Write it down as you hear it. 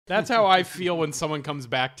That's how I feel when someone comes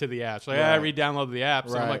back to the app. Like, I Right. re-downloaded the app.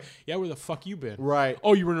 So I'm Right. like, yeah, where the fuck you been? Right.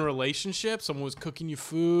 Oh, you were in a relationship? Someone was cooking you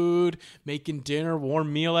food, making dinner,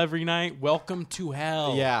 warm meal every night? Welcome to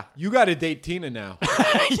hell. Yeah, you got to date Tina now.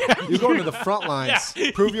 You're going to the front lines.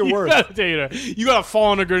 Yeah. Prove your worth. Gotta date her. You gotta fall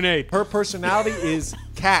on a grenade. Her personality is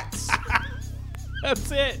cats.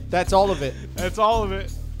 That's it. That's all of it. That's all of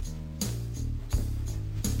it.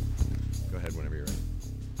 Go ahead whenever you're ready.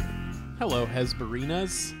 Hello,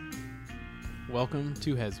 Hesberinas. Welcome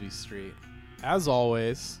to Hesby Street. As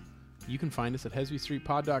always, you can find us at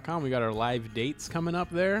HesbyStreetPod.com. We got our live dates coming up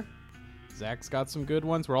there. Zach's got some good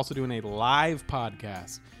ones. We're also doing a live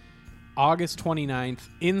podcast August 29th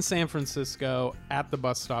in San Francisco at the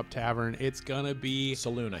Bus Stop Tavern. It's going to be...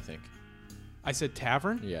 Saloon, I think. I said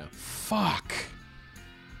tavern? Yeah. Fuck.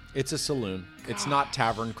 It's a saloon. It's not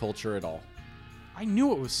tavern culture at all. I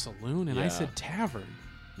knew it was saloon, and I Yeah. said tavern.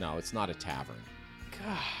 No, it's not a tavern.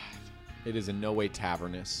 God, It is in no way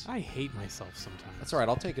tavernous. I hate myself sometimes. That's all right.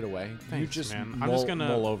 I'll take it away. Thanks, you just man. mull, I'm just gonna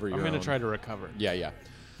mull over your I'm gonna own. try to recover. Yeah, yeah.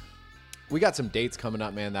 We got some dates coming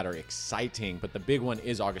up, man, that are exciting, but the big one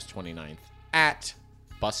is August 29th at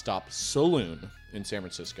Bus Stop Saloon in San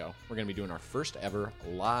Francisco. We're going to be doing our first ever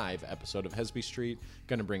live episode of Hesby Street.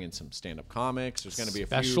 Going to bring in some stand-up comics. There's going to be a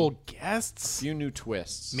Special guests. few new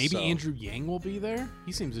twists. Maybe So, Andrew Yang will be there.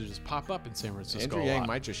 He seems to just pop up in San Francisco. Andrew a Yang lot.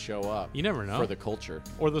 might just show up. You never know. For the culture.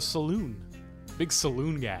 Or the saloon. Big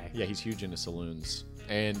saloon guy. Yeah, he's huge into saloons.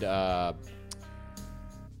 And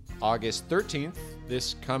August 13th,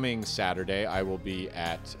 this coming Saturday, I will be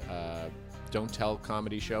at Don't Tell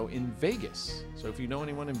Comedy Show in Vegas. So if you know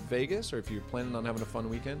anyone in Vegas or if you're planning on having a fun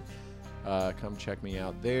weekend, come check me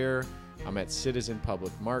out there. I'm at Citizen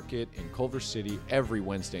Public Market in Culver City every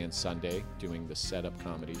Wednesday and Sunday doing the setup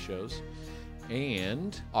comedy shows.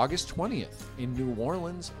 And August 20th in New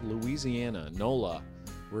Orleans, Louisiana, NOLA.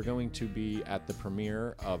 We're going to be at the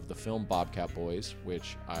premiere of the film Bobcat Boys,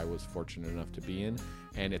 which I was fortunate enough to be in.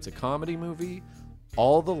 And it's a comedy movie.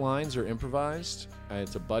 All the lines are improvised.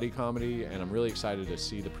 It's a buddy comedy, and I'm really excited to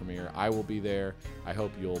see the premiere. I will be there. I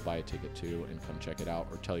hope you'll buy a ticket too and come check it out,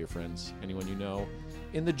 or tell your friends, anyone you know,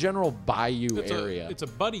 in the general Bayou area. It's a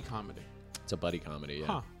buddy comedy. It's a buddy comedy, yeah.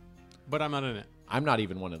 Huh. But I'm not in it. I'm not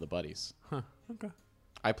even one of the buddies. Huh. Okay.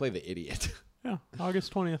 I play the idiot. Yeah.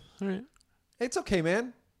 August 20th. All right. It's okay,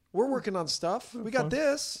 man. We're working on stuff. We got fine.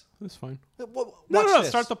 this. That's fine. Watch No. this.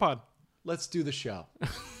 Start the pod. Let's do the show.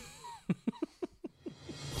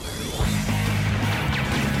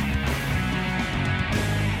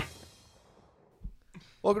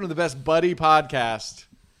 Welcome to the best buddy podcast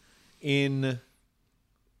in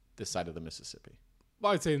this side of the Mississippi.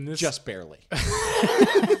 Well, I'd say in this. Just barely.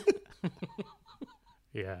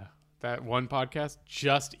 Yeah. That one podcast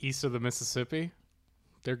just east of the Mississippi.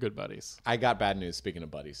 They're good buddies. I got bad news, speaking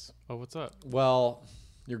of buddies. Oh, what's up? Well,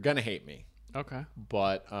 you're going to hate me. Okay.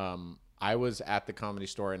 But I was at the Comedy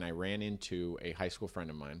Store and I ran into a high school friend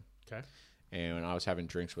of mine. Okay. And I was having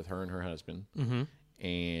drinks with her and her husband. Mm-hmm.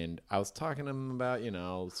 And I was talking to them about,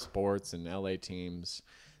 sports and LA teams.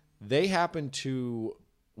 They happen to,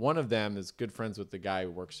 one of them is good friends with the guy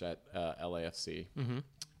who works at LAFC. Mm-hmm.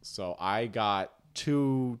 So I got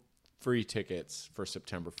 2 free tickets for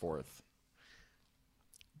September 4th.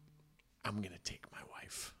 I'm going to take my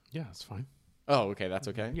wife. Yeah, that's fine. Oh, okay. That's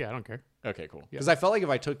okay? Yeah, I don't care. Okay, cool. Yeah. Because I felt like if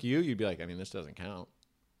I took you, you'd be like, this doesn't count.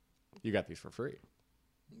 You got these for free.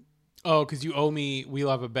 Oh, because you owe me. We'll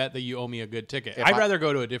have a bet that you owe me a good ticket. If I'd I- rather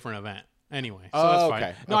go to a different event anyway. So Oh, that's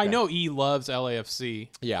okay, fine. No, I okay. know E loves LAFC.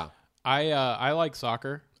 Yeah. I like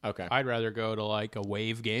soccer. Okay. I'd rather go to like a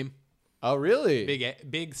Wave game. Oh, really?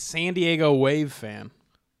 Big San Diego Wave fan.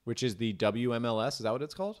 Which is the WMLS. Is that what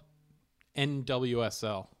it's called?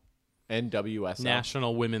 NWSL. NWSL.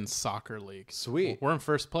 National Women's Soccer League. Sweet. We're in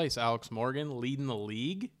first place. Alex Morgan leading the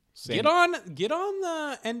league. San- Get on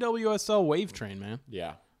the NWSL Wave train, man.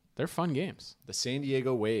 Yeah. They're fun games. The San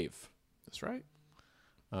Diego Wave. That's right.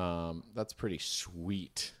 That's pretty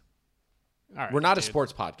sweet. All right, We're not a dude.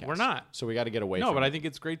 sports podcast. We're not. So we got to get away No, from but it. I think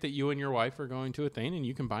it's great that you and your wife are going to a thing, and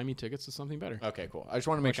you can buy me tickets to something better. Okay, cool. I just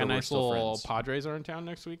want to make Like sure a we're nice still little friends. Padres are in town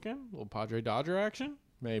next weekend. A little Padre Dodger action.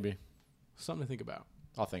 Maybe. Something to think about.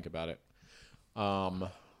 I'll think about it.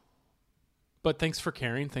 But thanks for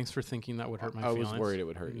caring. Thanks for thinking that would hurt my I feelings. was worried it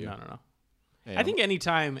would hurt you. No. And I think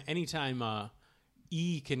anytime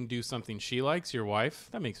E can do something she likes, your wife,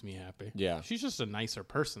 that makes me happy. Yeah. She's just a nicer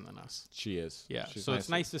person than us. she is. Yeah. She's So it's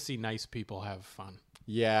nice to see nice people have fun.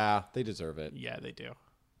 Yeah, they deserve it. Yeah, they do.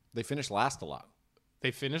 They finish last a lot,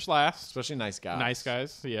 They finished last. especially nice guys. Nice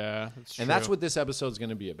guys. Yeah. That's And that's what this episode's going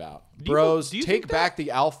to be about. you- Bros, do you take think back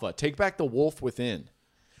the alpha. Take back the wolf within.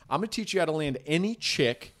 I'm going to teach you how to land any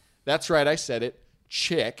chick That's right, I said it.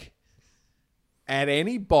 Chick. At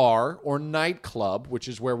any bar or nightclub, which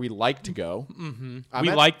is where we like to go. Mm-hmm.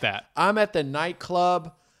 We like that. I'm at the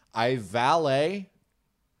nightclub. I valet.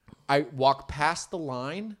 I walk past the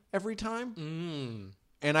line every time.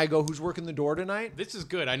 And I go, who's working the door tonight? This is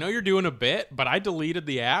good. I know you're doing a bit, but I deleted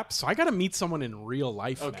the app, so I got to meet someone in real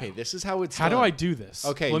life Okay, now. this is how it's How done. do I do this?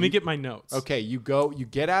 Okay, Let me get my notes. Okay, you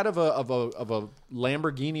get out of a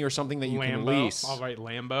Lamborghini or something that you can lease. All right,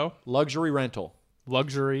 Lambo. Luxury rental.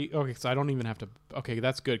 Luxury. Okay, so I don't even have to. Okay,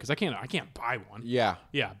 that's good because I can't buy one. Yeah.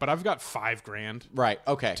 Yeah, but I've got $5,000. Right.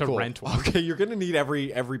 Okay. To cool. rent one. Okay, you're gonna need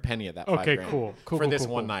every penny of that. Okay, $5,000 cool for this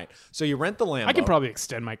cool. one night. So you rent the Lambo. I can probably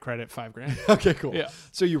extend my credit $5,000. Okay, cool. Yeah.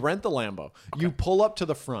 So you rent the Lambo. You pull up to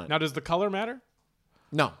the front. Now, does the color matter?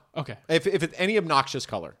 No. Okay. If it's any obnoxious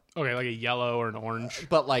color, Okay, like a yellow or an orange.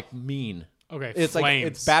 but like mean. Okay, It's like flames.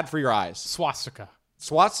 it's bad for your eyes. Swastika.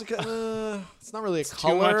 Swastika. It's not really a Too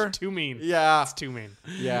color. much. Too mean. Yeah. It's too mean.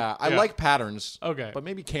 Yeah. I Yeah. like patterns. Okay. But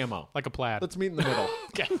maybe camo. Like a plaid. Let's meet in the middle.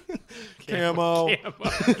 Okay. Camo.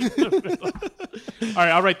 All right,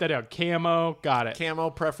 I'll write that down. Camo. Got it. Camo,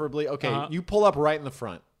 preferably. Okay. Uh-huh. You pull up right in the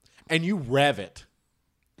front, and you rev it.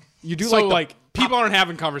 You do So, like the people aren't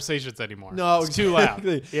having conversations anymore. No, it's too loud.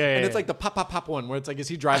 exactly. Yeah, and yeah, it's like the pop, pop, pop one where it's like, is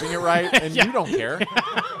he driving it right? And you don't care.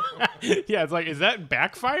 yeah, it's like, is that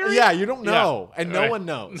backfiring? Yeah, you don't know, Yeah. and no Right. one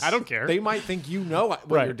knows. I don't care. They might think you know what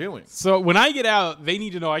Right. you're doing. So when I get out, they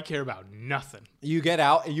need to know I care about nothing. You get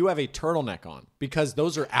out, and you have a turtleneck on because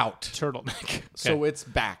those are out. Turtleneck. So Okay. it's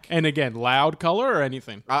back. And again, loud color or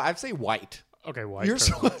anything? I'd say white. Okay, white. You're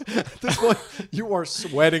turtleneck. at this point, you are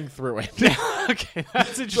sweating through it, Okay,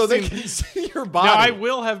 that's interesting. so they can see your body. Now, I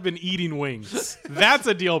will have been eating wings. That's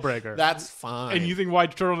a deal breaker. That's fine. And you think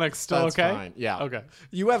white turtleneck's still That's okay? fine. Yeah. Okay.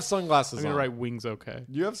 You have sunglasses I'm going on. to write wings okay.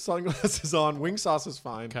 You have sunglasses on. Wing sauce is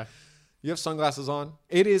fine. Okay. You have sunglasses on.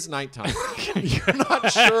 It is nighttime. You're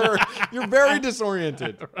not sure. You're very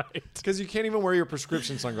disoriented. Right. Because you can't even wear your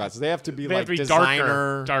prescription sunglasses. They have to be They like have to be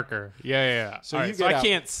designer. darker. Yeah. So All you right, so get I out.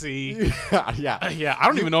 can't see. Yeah. Yeah, I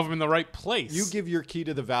don't even know if I'm in the right place. You give your key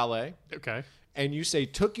to the valet Okay. and you say,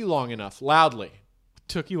 took you long enough, loudly.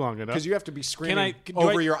 Took you long enough. Because you have to be screaming do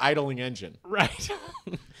over I- your idling engine. Right.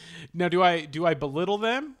 Now, do I belittle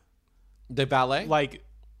them? The valet? Like,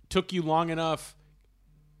 took you long enough,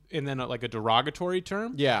 and then like a derogatory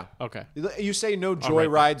term? Yeah. Okay. You say no right.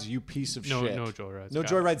 joyrides, you piece of No, shit. no joyrides. No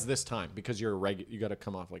Got it. joyrides this time because you're you got to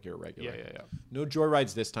come off like you're a regular. Yeah. No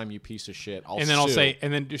joyrides this time, you piece of shit. And then I'll sue. say,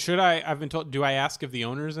 and then should I? I've been told. Do I ask if the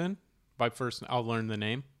owner's in? By first, I'll learn the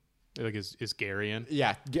name. Like, is Gary in?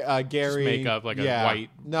 Yeah, Gary. make up like a white-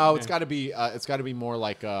 No, it's yeah. got to be. It's got to be more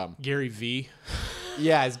like. Gary V.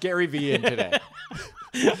 Yeah, it's Gary V in today.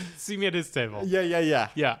 See me at his table. Yeah.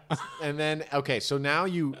 Yeah. And then okay, so now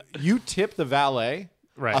you tip the valet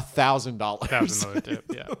Right. $1,000. $1,000 tip.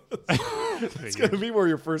 Yeah. It's gonna be where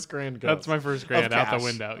your first grand goes. That's my first grand out cash. the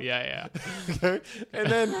window. Yeah. Okay, and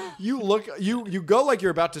then you look. You go like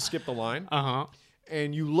you're about to skip the line. Uh huh.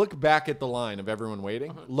 And you look back at the line of everyone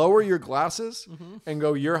waiting, lower your glasses, and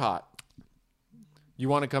go, you're hot. You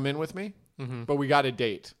want to come in with me? But we got a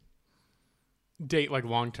date. Date like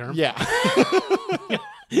long term. Yeah.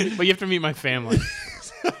 But you have to meet my family.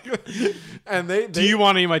 And they Do you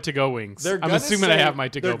want any of my to-go wings? they're I'm gonna assuming say, I have my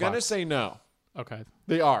to-go They're going to box. say no. Okay.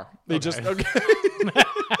 They are. They Okay. just, okay.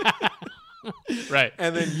 Right.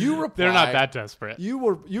 And then you reply. They're not that desperate.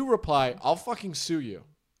 You reply, I'll fucking sue you.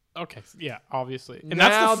 Okay. Yeah, obviously. And now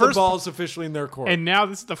that's the first ball's officially in their court. And now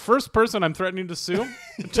this is the first person I'm threatening to sue.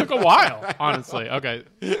 It took a while, honestly. Okay.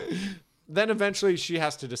 then eventually she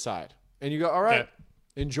has to decide. And you go, all right, Okay.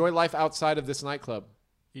 enjoy life outside of this nightclub.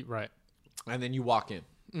 Right. And then you walk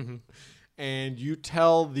in. And you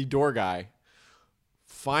tell the door guy,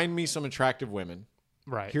 find me some attractive women.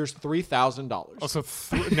 Right. Here's $3,000. Oh, so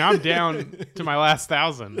now I'm down to my last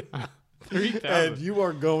 1,000. And 3,000. you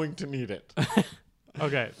are going to need it.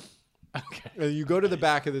 Okay. Okay. And you go to the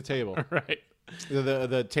back of the table, Right.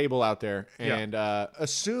 the table out there, Yeah. and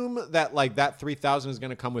assume that like that 3,000 is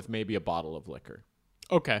going to come with maybe a bottle of liquor.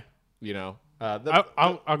 Okay. You know,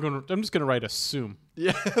 I'm just gonna write assume.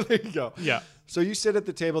 yeah, there you go. Yeah. So you sit at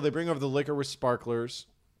the table. They bring over the liquor with sparklers,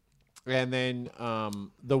 and then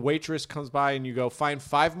the waitress comes by, and you go find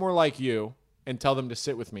 5 more like you, and tell them to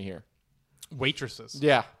sit with me here. Waitresses.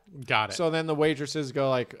 Yeah. Got it. So then the waitresses go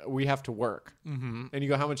like, we have to work. Mm-hmm. And you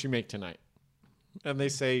go, how much you make tonight? And they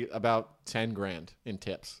say about 10 grand in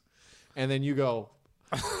tips. And then you go,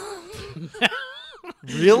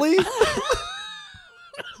 really?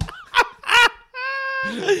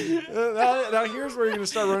 Now here's where you're gonna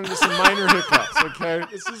start running into some minor hiccups. Okay,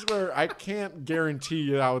 this is where I can't guarantee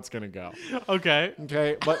you how it's gonna go. Okay.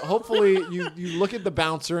 Okay, but hopefully you look at the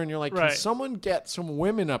bouncer and you're like, Right. can someone get some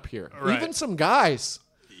women up here, Right. even some guys?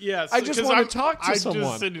 Yes. I just want to talk to someone. I'm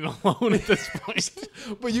just sitting alone at this point.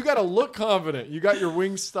 But you got to look confident. You got your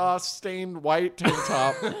Wingstop stained white tank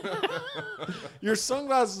top. Your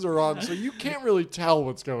sunglasses are on, so you can't really tell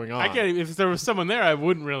what's going on. I can't. If there was someone there, I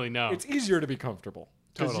wouldn't really know. It's easier to be comfortable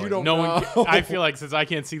because Totally. you don't no know. one. I feel like since I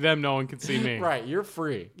can't see them, no one can see me. Right, you're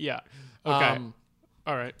free. Yeah. Okay. Um,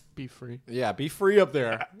 All right. Be free. Yeah, be free up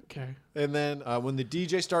there. Okay. And then when the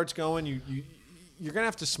DJ starts going, you're gonna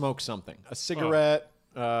have to smoke something, a cigarette,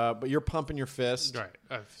 but you're pumping your fist,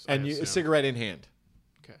 Right. and a cigarette in hand.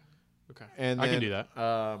 Okay. Okay. And I then, can do that.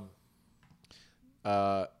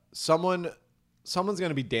 Someone's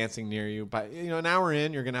gonna be dancing near you. By an hour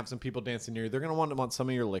in, you're gonna have some people dancing near you. They're gonna want some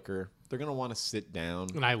of your liquor. They're gonna want to sit down.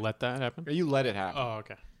 And I let that happen. You let it happen. Oh,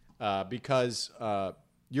 okay. Because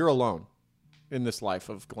you're alone in this life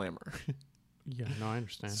of glamour. Yeah. No, I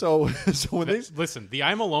understand. so when they Listen, the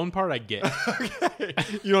I'm alone part I get. okay,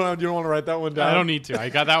 you don't want to write that one down. I don't need to. I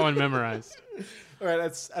got that one memorized. All right,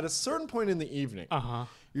 at a certain point in the evening, Uh-huh.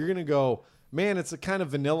 you're gonna go, man. It's a kind of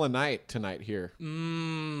vanilla night tonight here,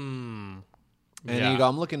 Mm. and Yeah. you go,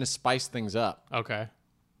 I'm looking to spice things up. Okay.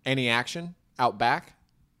 Any action out back?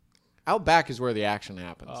 Out back is where the action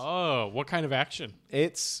happens. Oh, what kind of action?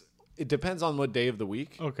 It depends on what day of the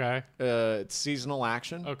week. Okay. It's seasonal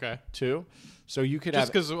action Okay. too, so you could Just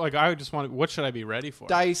have because, like, I just want. What should I be ready for?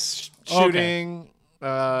 dice Okay. shooting.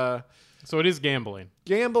 So it is gambling.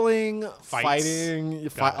 Gambling, Fights. fighting,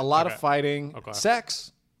 Got it. a lot Okay. of fighting, Okay.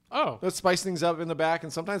 sex. Oh. Let's spice things up in the back.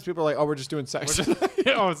 And sometimes people are like, oh, we're just doing sex.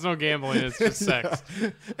 Oh, it's no gambling. It's just sex.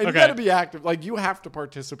 And you Okay. got to be active. Like, you have to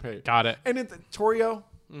participate. Got it. And Torio,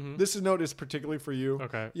 this is note is particularly for you.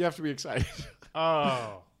 Okay. You have to be excited.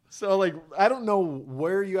 Oh. So, like, I don't know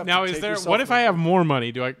where you have Now, to is take there? yourself What if from- I have more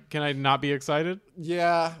money? Can I not be excited?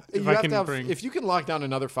 Yeah. If you I have can to have, bring- if you can lock down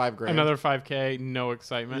another $5,000, Another 5K, no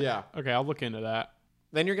excitement. Yeah. Okay, I'll look into that.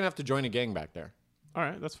 then you're going to have to join a gang back there. All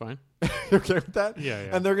right, that's fine. You okay with that? Yeah,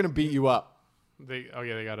 yeah. And they're going to beat you up. They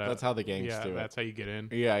got to. That's how the gangs Yeah, do it. that's how you get in.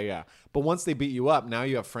 Yeah, yeah. But once they beat you up, now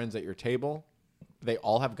you have friends at your table. They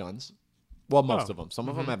all have guns. Well, most Oh. of them. Some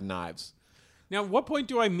of them have knives. Now, what point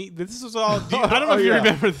do I meet? This is all. I don't know if you yeah.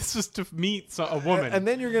 remember. This was to meet a woman. And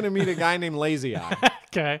then you're going to meet a guy named Lazy Eye.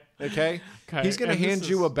 Okay. Okay? Okay, He's going to and this hand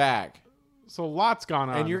you is- a bag. So lots gone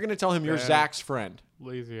on. And you're going to tell him you're Okay. Zach's friend.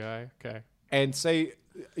 Lazy eye. Okay. And say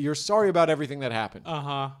you're sorry about everything that happened. Uh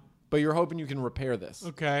huh. But you're hoping you can repair this.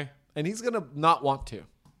 Okay. And he's going to not want to.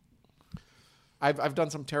 I've done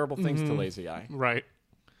some terrible things to Lazy Eye. Right.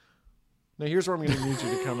 Now here's where I'm going to need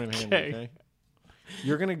you to come in handy, Okay. okay?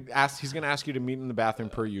 You're going to ask, he's going to ask you to meet in the bathroom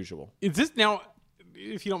per usual. Is this now?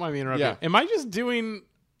 If you don't mind me interrupting, Yeah. am I just doing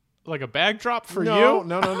like a bag drop for No, you?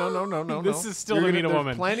 no. This is still You're to gonna- meet a there's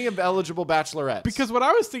woman. Plenty of eligible bachelorettes. Because what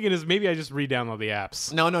I was thinking is maybe I just re-download the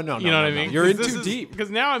apps. no. You know what I mean? You're in too deep. Because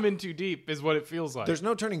now I'm in too deep, is what it feels like. There's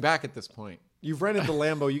no turning back at this point. You've rented the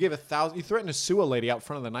Lambo. You gave $1,000. You threatened to sue a lady out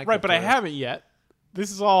front of the nightclub. right, but I for her. haven't yet. This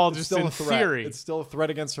is all It's just still in a threat. theory. It's still a threat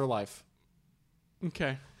against her life.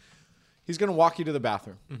 Okay. He's going to walk you to the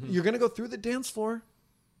bathroom. Mm-hmm. You're going to go through the dance floor.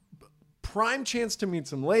 Prime chance to meet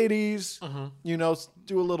some ladies.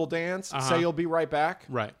 Do a little dance. Say you'll be right back.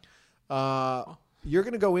 Right. You're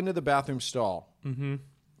going to go into the bathroom stall. Mm-hmm.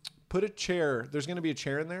 Put a chair. There's going to be a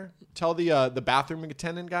chair in there. Tell the bathroom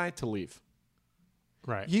attendant guy to leave.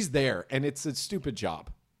 Right. He's there, and it's a stupid job.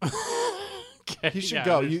 Okay. He should Yeah, I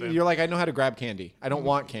go. understand. You're like, I know how to grab candy. I don't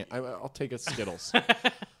want candy. I'll take a Skittles. Take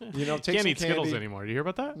Can't some eat candy. Skittles anymore. Do you hear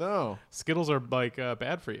about that? No. Skittles are like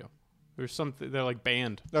bad for you. There's something. They're like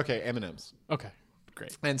banned. Okay, M&M's. Okay.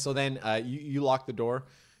 Great. And so then you lock the door.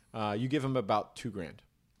 You give him about $2,000,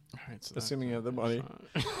 All right. So assuming you have the money.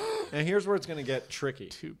 And here's where it's going to get tricky.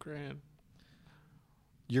 $2,000.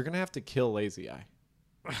 You're going to have to kill Lazy Eye.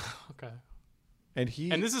 Okay. And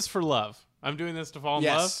he. And this is for love. I'm doing this to fall in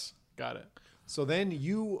love. Yes. Got it. So then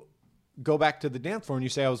you go back to the dance floor and you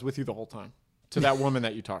say, I was with you the whole time. To that woman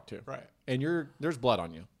that you talked to. Right. And there's blood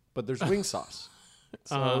on you, but there's wing sauce.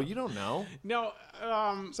 So you don't know. No.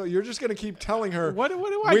 So you're just going to keep telling her, What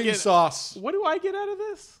do I wing get? sauce. What do I get out of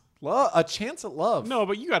this? A chance at love. No,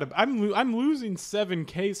 but you got to. I'm losing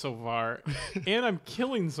 7K so far, and I'm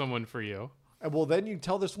killing someone for you. Well, then you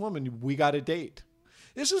tell this woman, we got a date.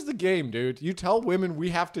 This is the game, dude. You tell women we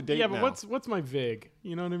have to date Yeah, but now. what's my vig?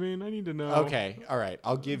 You know what I mean? I need to know. Okay, all right.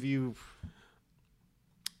 I'll give you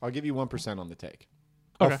 1% on the take.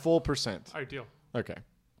 Okay. A full percent. All right, deal. Okay.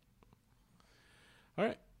 All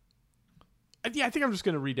right. Yeah, I think I'm just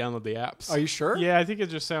gonna re-download the apps. Are you sure? Yeah, I think it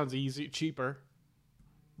just sounds easy, cheaper.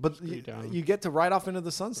 But you get to ride off into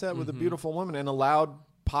the sunset with a beautiful woman and a loud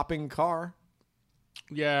popping car.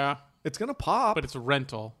 Yeah, It's going to pop. but it's a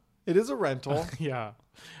rental. It is a rental. Yeah,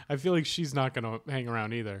 I feel like she's not gonna hang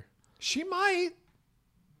around either. She might.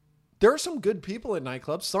 There are some good people at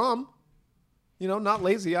nightclubs. Some. You know, not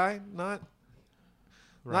Lazy Eye. Not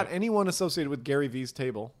anyone associated with Gary V's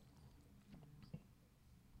table.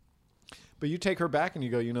 But you take her back and you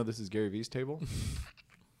go, you know, this is Gary V's table.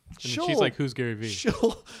 She's like, who's Gary V?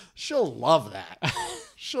 She'll love that.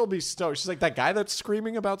 She'll be stoked. She's like, that guy that's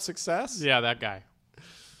screaming about success? Yeah, that guy.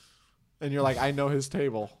 And you're like, I know his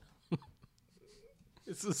table.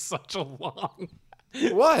 This is such a long...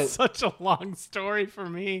 What? Such a long story for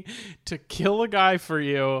me to kill a guy for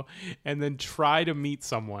you and then try to meet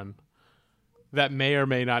someone that may or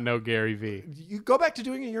may not know Gary V. You go back to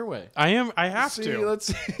doing it your way. I have to. Let's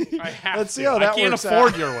see. I have Let's to. see how that I can't works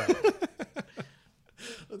afford out. your way.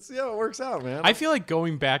 Let's see how it works out, man. I feel like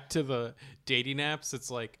going back to the dating apps, it's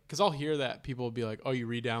like, because I'll hear that people will be like, oh, you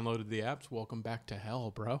re-downloaded the apps? Welcome back to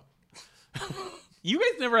hell, bro. You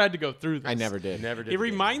guys never had to go through this. I never did. Never did. It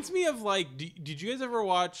reminds me of like, did you guys ever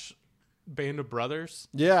watch Band of Brothers?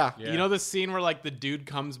 Yeah. You know the scene where like the dude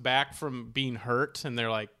comes back from being hurt and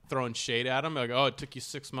they're like throwing shade at him, like, oh, it took you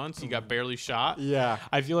 6 months, you got barely shot. Yeah.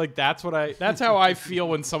 I feel like that's how I feel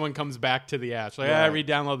when someone comes back to the apps. Like, I Right.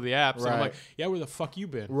 re-downloaded the apps. And I'm Right. like, yeah, where the fuck you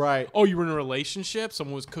been? Right. Oh, you were in a relationship?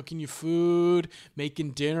 Someone was cooking you food,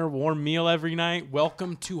 making dinner, warm meal every night.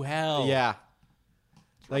 Welcome to hell. Yeah.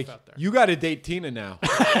 Like, out there. you got to date Tina now.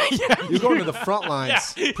 You're going to the front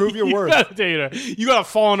lines. Yeah. Prove your You worth. gotta date her. You gotta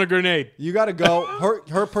fall on a grenade. You got to go.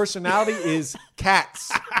 Her personality is cats.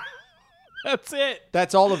 That's it.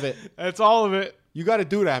 That's all of it. That's all of it. You got to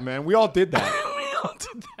do that, man. We all did that. We all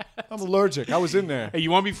did that. I'm allergic. I was in there. Hey, you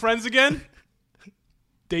want to be friends again?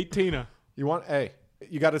 Date Tina. Hey,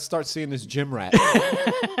 you got to start seeing this gym rat.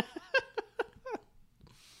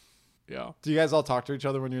 Yeah. Do you guys all talk to each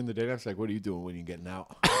other when you're in the dating apps? Like, what are you doing when you're getting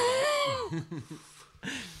out?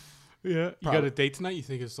 Yeah. You got a date tonight? You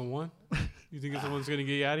think it's the one? You think it's the one's gonna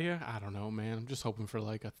get you out of here? I don't know, man. I'm just hoping for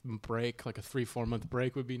like a break, like a 3-4 month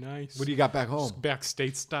break would be nice. What do you got back home? Back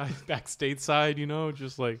stateside, you know,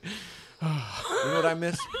 just like You know what I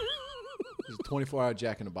miss? There's a 24-hour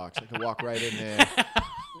Jack in the Box. I could walk right in there.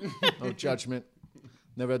 No judgment.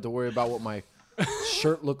 Never had to worry about what my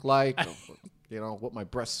shirt looked like. Or, you know, what my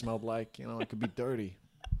breasts smelled like. You know, I could be dirty.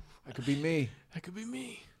 I could be me. that could be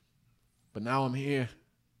me. But now I'm here.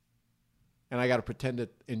 And I got to pretend to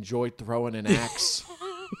enjoy throwing an axe.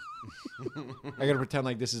 I got to pretend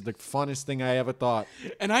like this is the funnest thing I ever thought.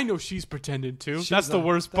 And I know she's pretending too. She's That's the not.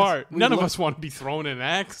 worst That's- part. we None of look- us want to be thrown an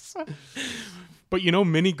axe. But you know,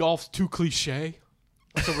 mini golf's too cliche.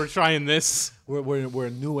 So we're trying this. We're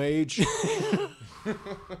a new age.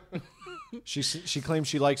 She claims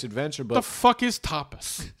she likes adventure, What the but fuck is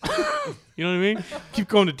tapas? You know what I mean? Keep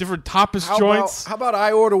going to different tapas how joints. about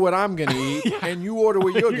I order what I'm going to eat and you order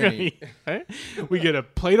what you're going to eat? Right? We get a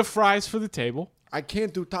plate of fries for the table. I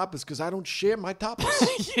can't do tapas because I don't share my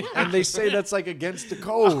tapas. And they say that's like against the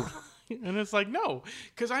code. And it's like, no,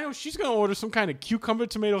 because I know she's going to order some kind of cucumber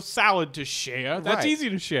tomato salad to share. That's Right. easy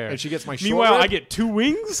to share. And she gets my short Meanwhile, rib? I get 2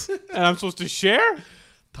 wings and I'm supposed to share?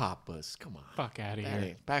 Tapas, come on. Fuck out of That here.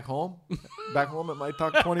 ain't- Back home at my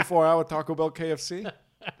 24-hour Taco Bell KFC,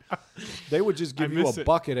 they would just give I you miss a it.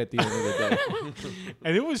 bucket at the end of the day.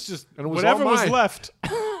 And it was just And it was whatever all was mine. left.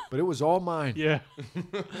 But it was all mine. Yeah.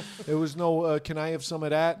 It was no, can I have some of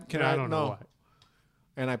that? Can I? I don't know No. why.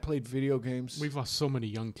 And I played video games. We've lost so many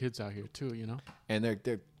young kids out here too, you know? And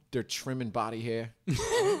they're trimming body hair.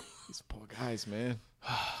 These poor guys, man.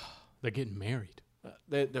 They're getting married.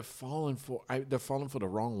 They're falling for the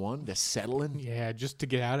wrong one. They're settling. Yeah, just to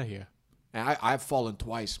get out of here. And I've fallen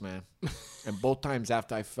twice, man. And both times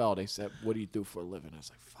after I fell, they said, "What do you do for a living?" I was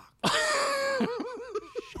like, "Fuck."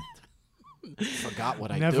 Shit. Forgot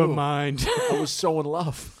what I do. Never mind. I was so in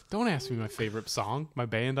love. Don't ask me my favorite song, my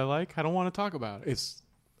band I like. I don't want to talk about it.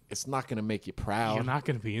 It's not gonna make you proud. You're not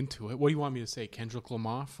going to be into it. What do you want me to say? Kendrick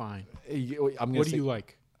Lamar? Fine. I'm What do you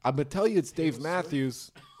like? I'm gonna tell you it's Dave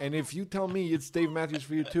Matthews, and if you tell me it's Dave Matthews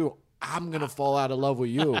for you too, I'm gonna fall out of love with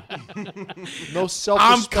you. No I'm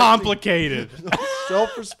self-respecting, complicated.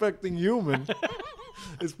 self-respecting human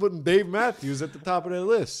is putting Dave Matthews at the top of their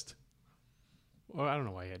list. Well, I don't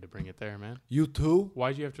know why you had to bring it there, man. You too?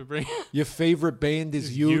 Why'd you have to bring Your favorite band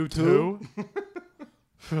is you too?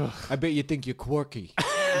 too? I bet you think you're quirky.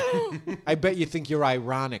 I bet you think you're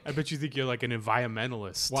ironic. I bet you think you're like an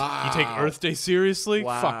environmentalist. Wow. You take Earth Day seriously?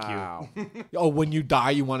 Fuck you. Oh, when you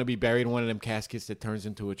die, you want to be buried in one of them caskets that turns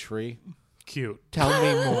into a tree? Cute. Tell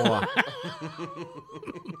me more.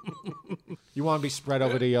 You want to be spread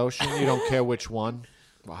over the ocean? You don't care which one?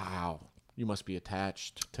 Wow. You must be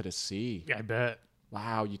attached to the sea. I bet.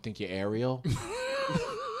 Wow, you think you're Ariel?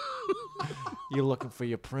 You're looking for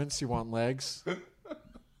your prince? You want legs?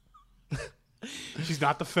 She's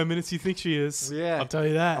not the feminist you think she is. Yeah. I'll tell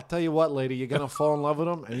you that. I'll tell you what, lady. You're going to fall in love with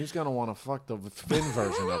him, and he's going to want to fuck the thin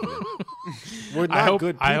version of you. We're not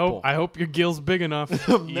good people. I hope your gill's big enough.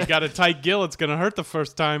 You got a tight gill, it's gonna hurt the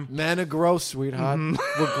first time. Men are gross, sweetheart.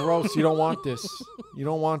 We're gross. You don't want this. You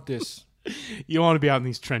don't want this. You don't want to be out in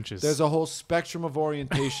these trenches. There's a whole spectrum of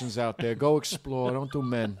orientations out there. Go explore. Don't do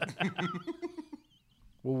men.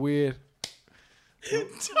 We're weird.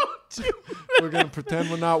 Don't do We're gonna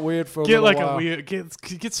pretend we're not weird for a Get little like while. a weird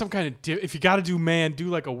get some kind of if you got to do man, do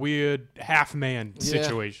like a weird half man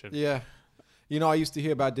situation. Yeah. You know, I used to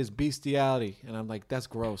hear about this bestiality, and I'm like, that's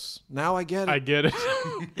gross. Now I get it. I get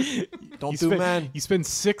it. Don't do men. You spend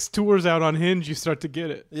 6 tours out on Hinge, you start to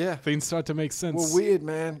get it. Yeah. Things start to make sense. We're weird,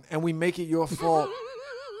 man, and we make it your fault.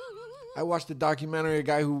 I watched a documentary, a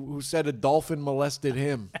guy who said a dolphin molested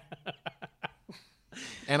him.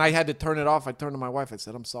 And I had to turn it off. I turned to my wife. I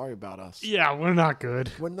said, I'm sorry about us. Yeah, we're not good.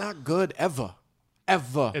 We're not good ever.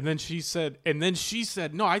 Ever. And then she said,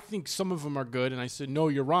 no, I think some of them are good. And I said, no,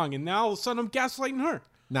 you're wrong. And now all of a sudden I'm gaslighting her.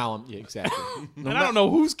 Now yeah, exactly. And I don't know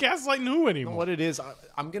who's gaslighting who You anymore. know what it is?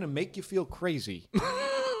 I'm going to make you feel crazy.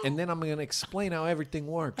 And then I'm going to explain how everything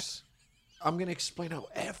works. I'm going to explain how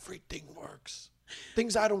everything works.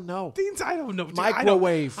 Things I don't know. Things I don't know. Dude,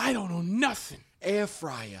 Microwave. I don't know nothing. Air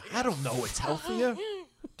fryer. I don't know what's healthier.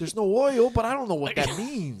 There's no oil, but I don't know what that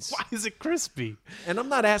means. Why is it crispy? And I'm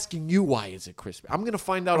not asking you why is it crispy. I'm going to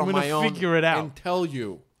find out on my own. Figure it out. And tell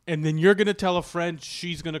you. And then you're going to tell a friend,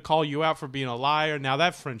 she's going to call you out for being a liar. Now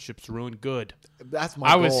that friendship's ruined. Good. That's my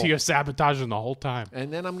I goal. was here sabotaging the whole time.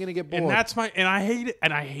 And then I'm going to get bored. And I hate it.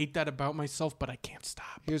 And I hate that about myself, but I can't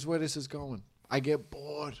stop. Here's where this is going. I get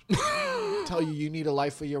bored. Tell you need a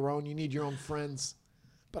life of your own. You need your own friends.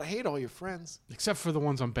 But I hate all your friends. Except for the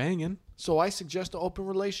ones I'm banging. So I suggest an open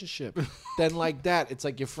relationship. Then like that, it's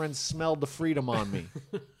like your friends smelled the freedom on me.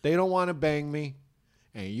 They don't want to bang me.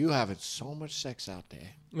 And you having so much sex out there.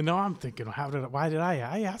 No, I'm thinking, why did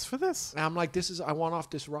I ask for this? And I'm like, I want off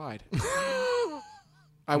this ride.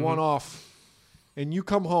 I want off. And you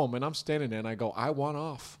come home and I'm standing there and I go, I want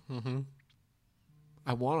off. Mm-hmm.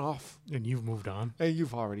 I want off. And you've moved on. And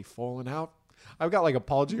you've already fallen out. I've got like a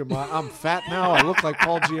Paul Giamatti. I'm fat now. I look like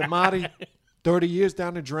Paul Giamatti. 30 years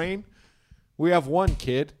down the drain. We have one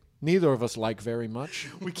kid. Neither of us like very much.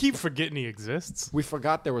 We keep forgetting he exists. We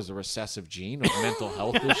forgot there was a recessive gene of mental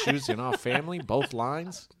health issues in our family, both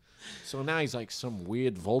lines. So now he's like some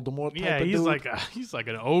weird Voldemort type of dude. He's like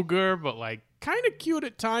an ogre, but like kind of cute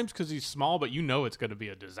at times because he's small, but you know it's going to be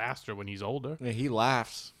a disaster when he's older. Yeah, he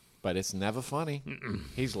laughs, but it's never funny.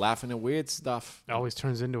 He's laughing at weird stuff. It always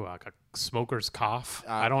turns into like a smoker's cough.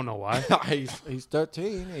 I don't know why. He's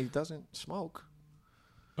 13. He doesn't smoke.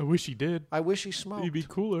 I wish he did. I wish he smoked. He'd be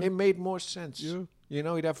cooler. It made more sense. Yeah. You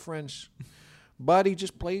know, he'd have friends. But he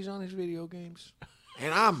just plays on his video games.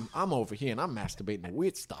 And I'm over here and I'm masturbating to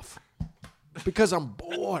weird stuff. Because I'm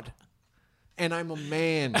bored. And I'm a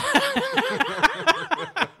man.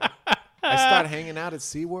 I start hanging out at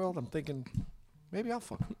SeaWorld. I'm thinking, maybe I'll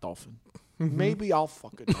fuck a dolphin. Maybe I'll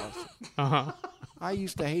fuck a dolphin. Uh-huh. I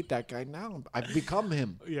used to hate that guy. Now I've become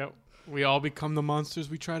him. Yeah. We all become the monsters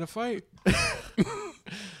we try to fight.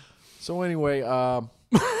 So anyway, yeah,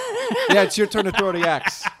 it's your turn to throw the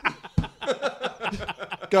axe.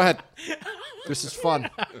 Go ahead. This is fun.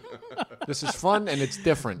 This is fun and it's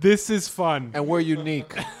different. This is fun. And we're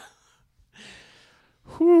unique.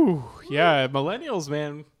 Whew. Yeah, millennials,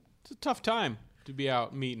 man, it's a tough time to be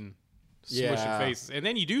out meeting, smushing faces. And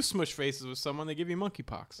then you do smush faces with someone, they give you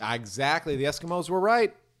monkeypox. Exactly. The Eskimos were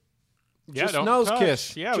right. Yeah, Just don't nose touch.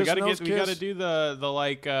 kiss. Yeah, Just we nose gotta kiss. do the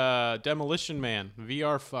like Demolition Man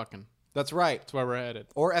VR fucking. That's right. That's where we're headed.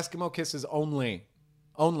 Or Eskimo kisses only.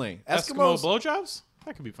 Only. Eskimo Eskimos. blowjobs?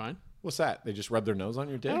 That could be fine. What's that? They just rub their nose on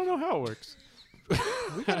your I dick? don't know how it works.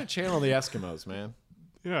 We gotta channel the Eskimos, man.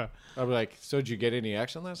 Yeah, I'll be like, so did you get any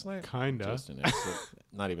action last night? kinda. Just an exit.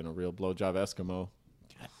 Not even a real blowjob Eskimo.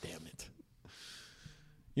 God damn it.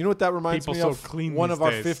 You know what that reminds People me so of? clean One these of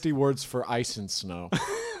our days. 50 words for ice and snow.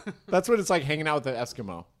 That's what it's like hanging out with the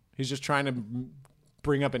Eskimo. He's just trying to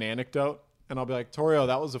bring up an anecdote. And I'll be like, Torio,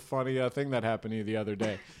 that was a funny thing that happened to you the other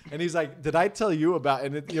day. And he's like, did I tell you about...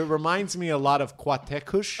 And it reminds me a lot of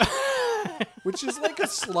Quatekush, which is like a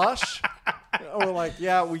slush. We're like,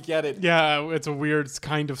 yeah, we get it. Yeah, it's a weird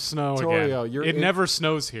kind of snow Torio, again. you're It in- never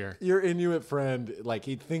snows here. Your Inuit friend, like,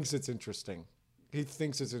 he thinks it's interesting. He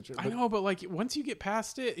thinks it's I know, but like once you get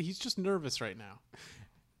past it, he's just nervous right now.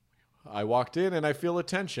 I walked in and I feel a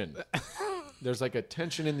tension. There's like a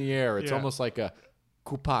tension in the air. It's Yeah. almost like a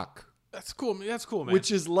kupak. That's cool. That's cool, man.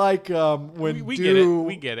 Which is like when we dew get it.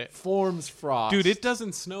 We get it. forms frost. Dude, it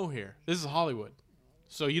doesn't snow here. This is Hollywood.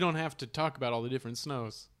 So you don't have to talk about all the different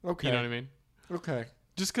snows. Okay. You know what I mean? Okay.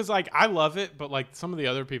 Just because, like, I love it, but, like, some of the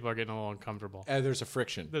other people are getting a little uncomfortable. There's a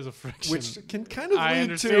friction. There's a friction. Which can kind of I lead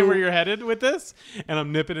understand to where you're headed with this, and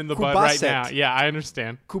I'm nipping in the bud right Kubaset. now. Yeah, I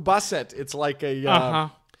understand. kubaset. It's like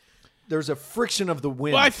a there's a friction of the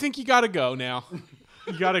wind. Well, I think you got to go now.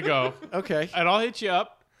 You got to go. Okay. And I'll hit you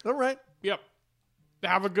up. All right. Yep.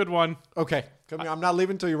 Have a good one. Okay. Come here. I'm not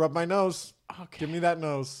leaving until you rub my nose. Okay. Give me that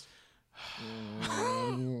nose.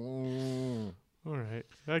 All right.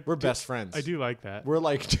 We're best friends. I do like that. We're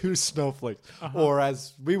like two snowflakes, or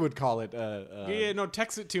as we would call it, Yeah, no,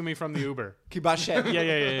 text it to me from the Uber. kibashet.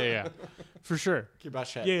 Yeah. For sure.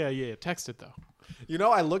 Kibashet. Yeah. Text it, though. You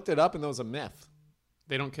know, I looked it up and that was a myth.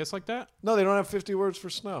 They don't kiss like that? No, they don't have 50 words for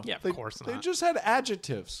snow. Yeah, of course They not. just had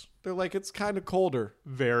adjectives. They're like, it's kind of colder.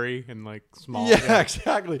 Very and, like, small. Yeah,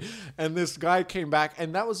 exactly. And this guy came back,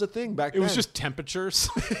 and that was the thing back It then. was just temperatures.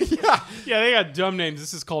 yeah. Yeah, they got dumb names.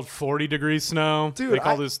 This is called 40-degree snow. Dude, they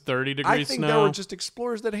call this 30-degree I think snow. there were just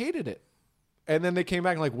explorers that hated it. And then they came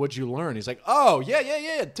back and like, what'd you learn? He's like, oh,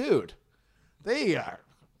 yeah, dude. They are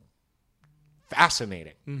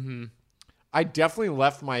fascinating. Mm-hmm. I definitely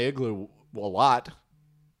left my igloo a lot.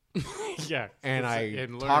 yeah. And I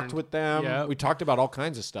and talked learned. with them. Yeah. We talked about all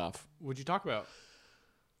kinds of stuff. What'd you talk about?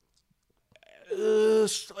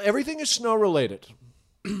 Everything is snow related.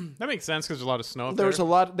 That makes sense because there's a lot of snow up There's there. a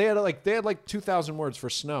lot. They had like 2,000 words for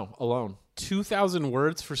snow alone. 2,000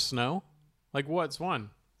 words for snow? Like what's one?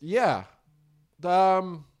 Yeah.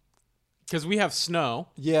 Because we have snow.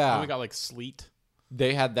 Yeah. And we got like sleet.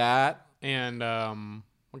 They had that. And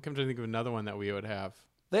what comes to think of another one that we would have?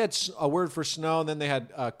 They had a word for snow, and then they had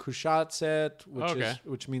kushatset, Okay.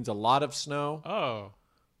 which means a lot of snow, Oh.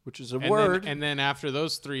 which is a And word. Then, and then after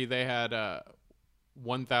those three, they had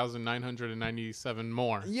 1,997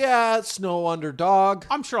 more. Yeah, snow under dog,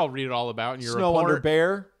 I'm sure I'll read it all about in your snow report. under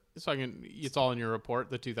bear. So I can. It's all in your report.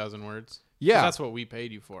 The 2,000 words. 'Cause Yeah. that's what we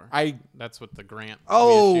paid you for. That's what the grant. we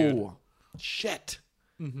issued. Oh, shit!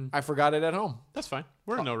 I forgot it at home. That's fine.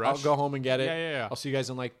 We're in no rush. I'll go home and get it. Yeah. I'll see you guys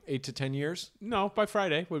in like 8 to 10 years. No, by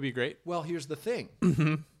Friday would be great. Well, here's the thing.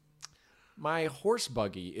 My horse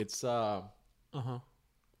buggy, it's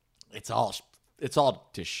it's all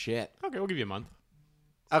to shit. Okay, we'll give you a month.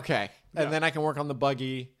 Okay, and then I can work on the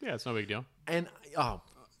buggy. Yeah, it's no big deal. And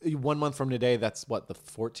 1 month from today, that's what, the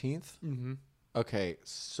 14th? Mm-hmm. Okay,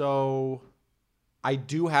 so I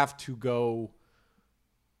do have to go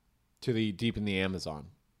to the deep in the Amazon.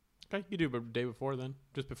 Okay, you do it the day before then,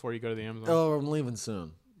 just before you go to the Amazon. Oh, I'm leaving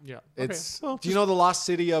soon. Yeah. It's. Okay. Well, do you know the lost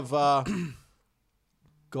city of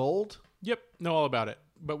gold? Yep, know all about it.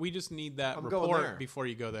 But we just need that I'm going there. report before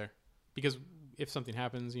you go there, because if something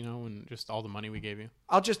happens, and just all the money we gave you.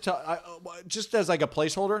 I'll just tell. Just as like a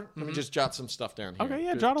placeholder, let me just jot some stuff down here. Okay,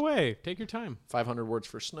 yeah, Just jot away. Take your time. 500 words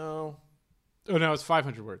for snow. Oh no, it's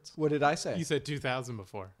 500 words. What did I say? You said 2,000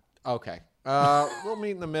 before. Okay. We'll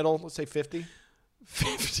meet in the middle. Let's say 50.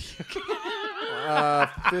 50.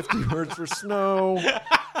 50 words for snow.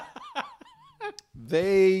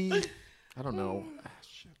 I don't know.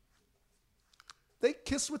 Shit. They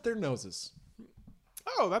kiss with their noses.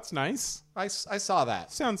 Oh, that's nice. I saw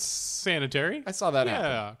that. Sounds sanitary. I saw that happen.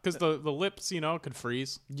 Yeah, because the lips, could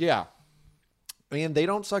freeze. Yeah. And they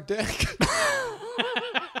don't suck dick.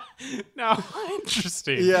 No,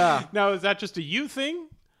 interesting. Yeah. Now, is that just a you thing?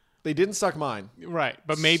 They didn't suck mine. Right,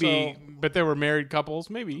 but maybe, but there were married couples.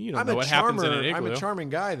 Maybe you don't know what happens in an igloo. I'm a charming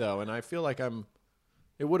guy though, and I feel like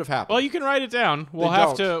it would have happened. Well, you can write it down. We'll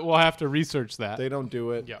don't. have to research that. They don't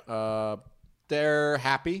do it. Yeah. They're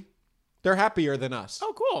happy. They're happier than us.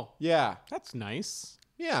 Oh, cool. Yeah. That's nice.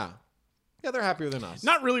 Yeah. Yeah, they're happier than us.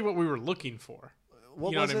 Not really what we were looking for.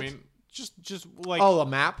 What you know was what I it? mean? Just like Oh, a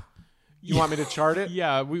map? You want me to chart it?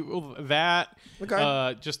 yeah, that.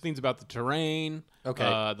 Okay. Just things about the terrain. Okay.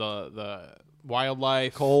 The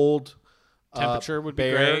wildlife. Cold. Temperature would be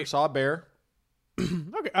bear. great. Saw a bear.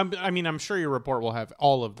 Okay. I'm sure your report will have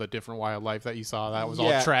all of the different wildlife that you saw. That was all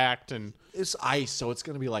Yeah. tracked and. It's ice, so it's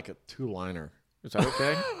going to be like a 2-liner. Is that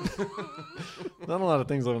okay? Not a lot of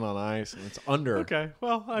things living on ice, and it's under. Okay.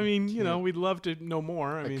 Well, we'd love to know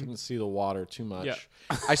more. I couldn't see the water too much. Yeah.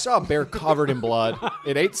 I saw a bear covered in blood.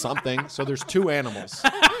 It ate something, so there's 2 animals.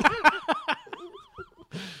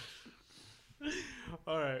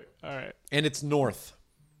 All right. And it's north.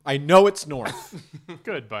 I know it's north.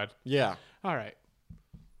 Good, bud. Yeah. All right.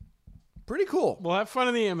 Pretty cool. We'll have fun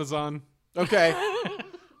in the Amazon. Okay.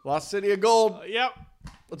 Lost City of Gold. Yep.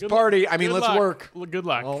 Let's party. I mean, Good let's luck. work. Good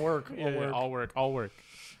luck. I'll work. Yeah, I'll work.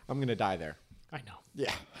 I'm going to die there. I know.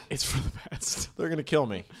 Yeah. It's for the best. They're going to kill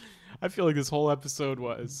me. I feel like this whole episode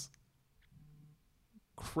was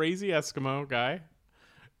crazy Eskimo guy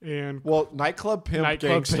and Well, nightclub pimp,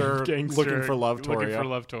 gangster, looking for love, Torio. Looking for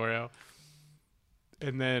love, Torio.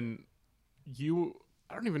 And then you,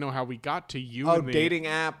 I don't even know how we got to you. Oh, and the dating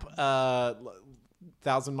app,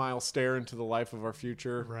 1,000-mile stare into the life of our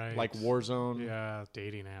future. Right. Like Warzone. Yeah,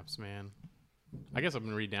 dating apps, man. I guess I've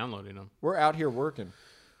been re-downloading them. We're out here working.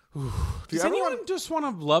 Does anyone just want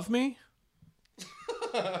to love me?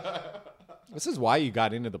 This is why you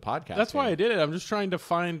got into the podcast. That's why I did it. I'm just trying to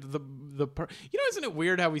find the isn't it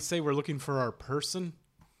weird how we say we're looking for our person?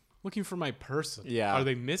 Looking for my person. Yeah. Are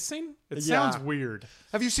they missing? It Yeah. sounds weird.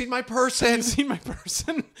 Have you seen my Have person? you seen my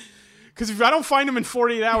person? Because if I don't find them in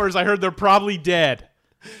 48 hours, I heard they're probably dead.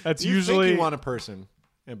 That's You usually. think you want a person,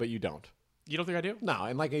 but you don't. You don't think I do? No,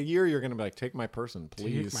 in like a year, you're going to be like, take my person,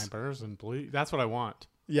 please. Take my person, please. That's what I want.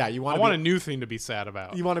 Yeah, you I want want a new thing to be sad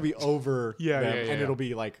about. you want to be over Yeah, them, yeah, and yeah. it'll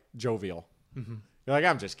be like jovial. You're like,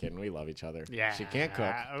 I'm just kidding. We love each other. Yeah. She can't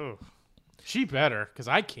cook. Oh. She better, because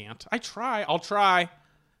I can't. I try. I'll try.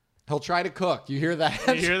 He'll try to cook. You hear that?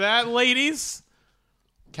 You hear that, ladies?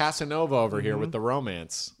 Casanova over here with the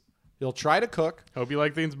romance. He'll try to cook. Hope you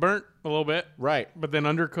like things burnt a little bit, Right. but then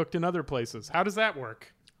undercooked in other places. How does that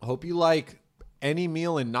work? Hope you like any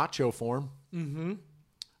meal in nacho form.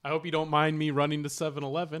 I hope you don't mind me running to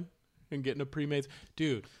 7-Eleven and getting a pre-made.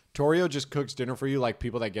 Dude, Torio just cooks dinner for you like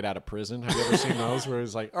people that get out of prison. Have you ever seen those where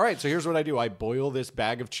it's like, all right, so here's what I do. I boil this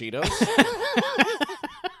bag of Cheetos.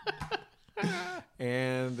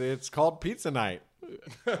 And it's called pizza night.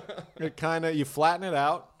 It kind of, you flatten it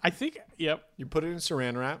out. I think, yep, You put it in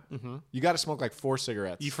saran wrap. You got to smoke like 4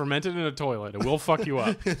 cigarettes. you ferment it in a toilet. It will fuck you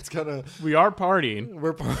up. It's gonna, We are partying.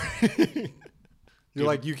 we're partying. You're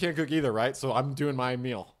like, you can't cook either, right? So I'm doing my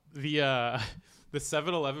meal. The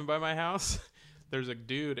 7-Eleven by my house, there's a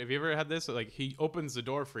dude. Have you ever had this? Like, he opens the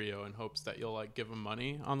door for you in hopes that you'll like give him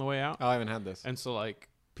money on the way out. Oh, I haven't had this. And so like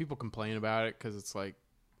people complain about it because it's like,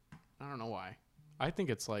 I don't know why. I think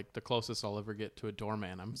it's like the closest I'll ever get to a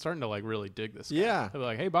doorman. I'm starting to like really dig this guy. Yeah. They'll be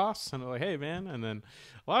like, hey boss, and I'm like, hey man. And then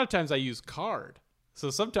a lot of times I use card.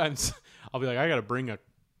 So sometimes I'll be like, I got to bring a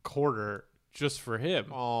quarter just for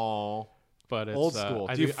him. Oh, But it's old school.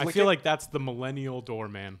 I Do you feel flick it? like that's the millennial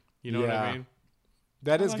doorman. You know what I Yeah. mean?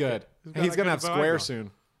 that I is like good. it. He's got He's that gonna good have vibe Square going.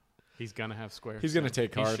 soon. He's gonna have Square. He's gonna soon.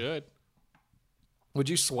 take card. He should. Would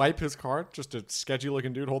you swipe his card? Just a sketchy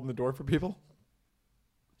looking dude holding the door for people?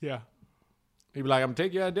 Yeah. He'd be like, I'm gonna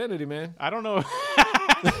take your identity, man. I don't know.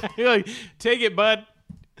 You're like, take it, bud.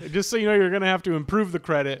 Just so you know, you're going to have to improve the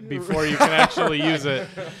credit before you can actually use it.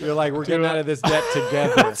 You're like, we're getting out of this debt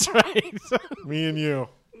together. That's right. Me and you.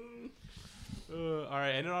 All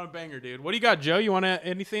right, end it on a banger, dude. What do you got, Joe? You want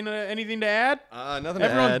anything to add? Nothing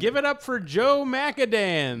Everyone, to add. give it up for Joe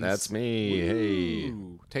McAdans. That's me. Hey.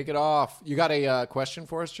 Ooh, take it off. You got a question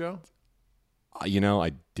for us, Joe?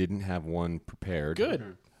 I didn't have one prepared.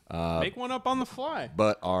 Good. Make one up on the fly.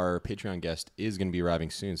 But our Patreon guest is going to be arriving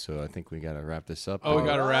soon, so I think we got to wrap this up. Oh, we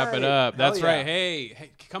got to wrap it right. up. That's Hell yeah. right. Hey,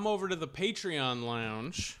 come over to the Patreon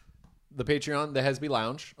lounge. The Patreon, the Hesby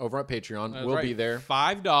Lounge over at Patreon. That's We'll right. be there.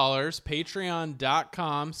 $5,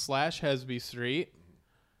 patreon.com/Hesby Street.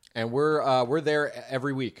 And we're there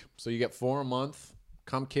every week. So you get 4 a month.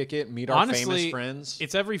 Come kick it. Meet our famous Honestly, friends.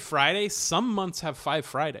 it's every Friday. Some months have 5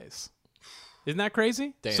 Fridays. Isn't that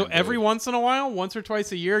crazy? Damn, so every dude. once in a while, once or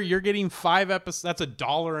twice a year, you're getting 5 episodes. That's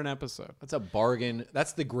 $1 an episode. That's a bargain.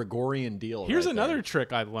 That's the Gregorian deal. Here's right another there.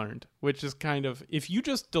 trick I learned, which is kind of, if you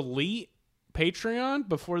just delete Patreon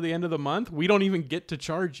before the end of the month, we don't even get to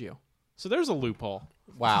charge you. So there's a loophole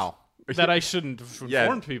Wow. that I shouldn't have Yeah,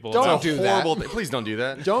 informed people don't about. do that. Horrible. Please don't do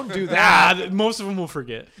that. Don't do that. Most of them will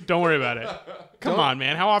forget. Don't worry about it. Come on,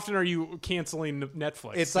 man. How often are you canceling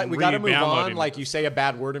Netflix? It's like and we got to move re-downloading on. Like you say a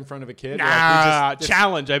bad word in front of a kid. Nah, like we just-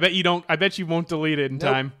 challenge. I bet you don't. I bet you won't delete it in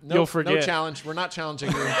Nope, time. nope, You'll forget. No challenge. We're not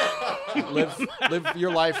challenging you. live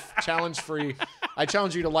your life challenge free. I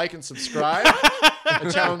challenge you to like and subscribe. I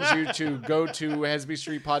challenge you to go to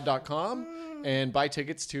HesbyStreetPod.com and buy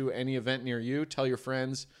tickets to any event near you. Tell your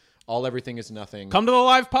friends. All Everything Is Nothing. Come to the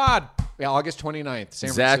live pod. Yeah, August 29th,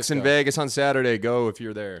 San Zach's Francisco. in Vegas on Saturday. Go if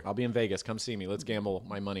you're there. I'll be in Vegas. Come see me. Let's gamble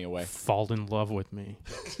my money away. Fall in love with me.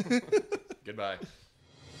 Goodbye.